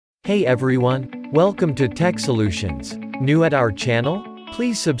Hey everyone, welcome to Tech Solutions. New at our channel?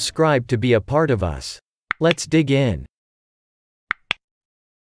 Please subscribe to be a part of us. Let's dig in.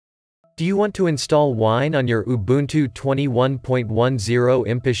 Do you want to install Wine on your Ubuntu 21.10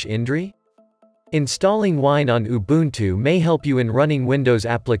 Impish Indri? Installing Wine on Ubuntu may help you in running Windows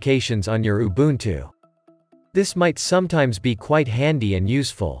applications on your Ubuntu. This might sometimes be quite handy and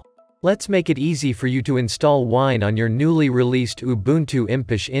useful. Let's make it easy for you to install Wine on your newly released Ubuntu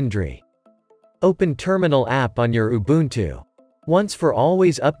Impish Indri. Open Terminal app on your Ubuntu. Once for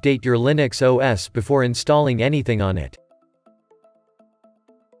always update your Linux OS before installing anything on it.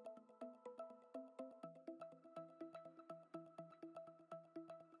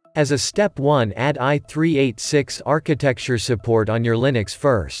 As a step 1, add I386 Architecture support on your Linux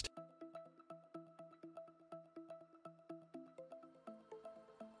first.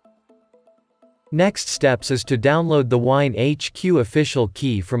 Next steps is to download the WineHQ official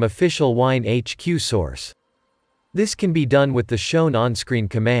key from official WineHQ source. This can be done with the shown on-screen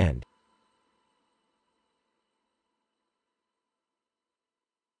command.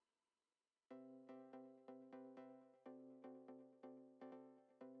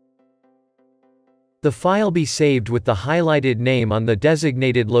 The file be saved with the highlighted name on the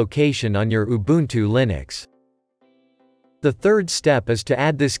designated location on your Ubuntu Linux. The third step is to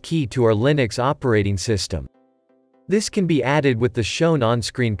add this key to our Linux operating system. This can be added with the shown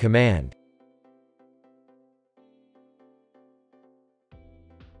on-screen command.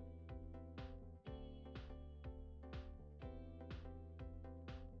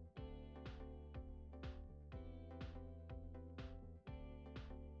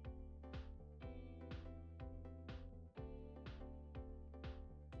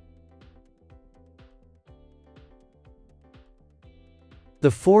 The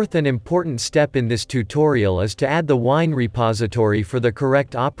fourth and important step in this tutorial is to add the Wine repository for the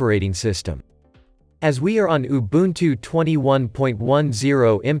correct operating system. As we are on Ubuntu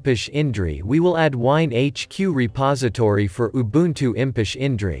 21.10 Impish Indri, we will add WineHQ repository for Ubuntu Impish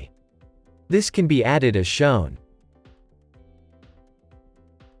Indri. This can be added as shown.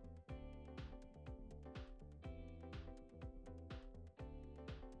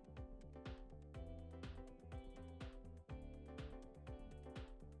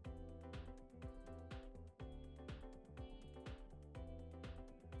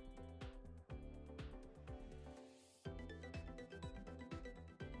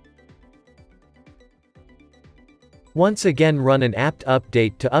 Once again, run an apt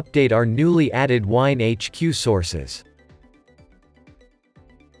update to update our newly added WineHQ sources.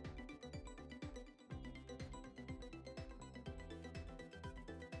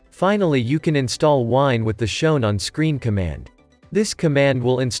 Finally, you can install Wine with the shown on screen command. This command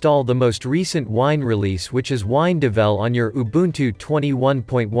will install the most recent Wine release, which is devel on your Ubuntu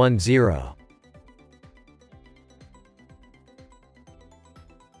 21.10.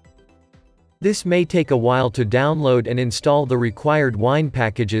 This may take a while to download and install the required Wine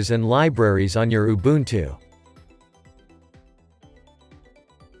packages and libraries on your Ubuntu.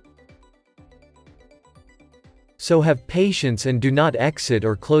 So have patience and do not exit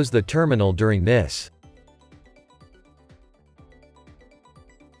or close the terminal during this.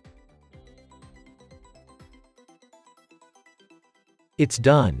 It's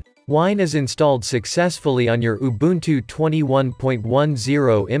done. Wine is installed successfully on your Ubuntu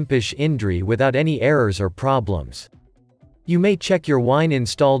 21.10 Impish Indri without any errors or problems. You may check your Wine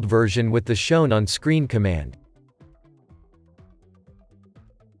installed version with the shown on screen command.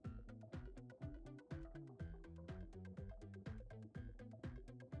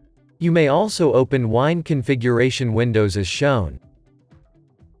 You may also open Wine configuration windows as shown.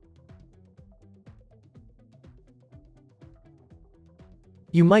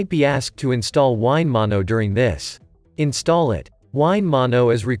 You might be asked to install WineMono during this. Install it.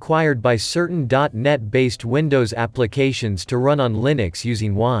 WineMono is required by certain .NET-based Windows applications to run on Linux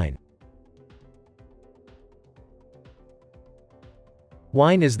using Wine.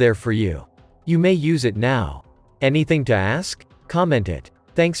 Wine is there for you. You may use it now. Anything to ask? Comment it.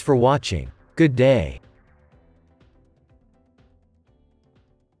 Thanks for watching. Good day.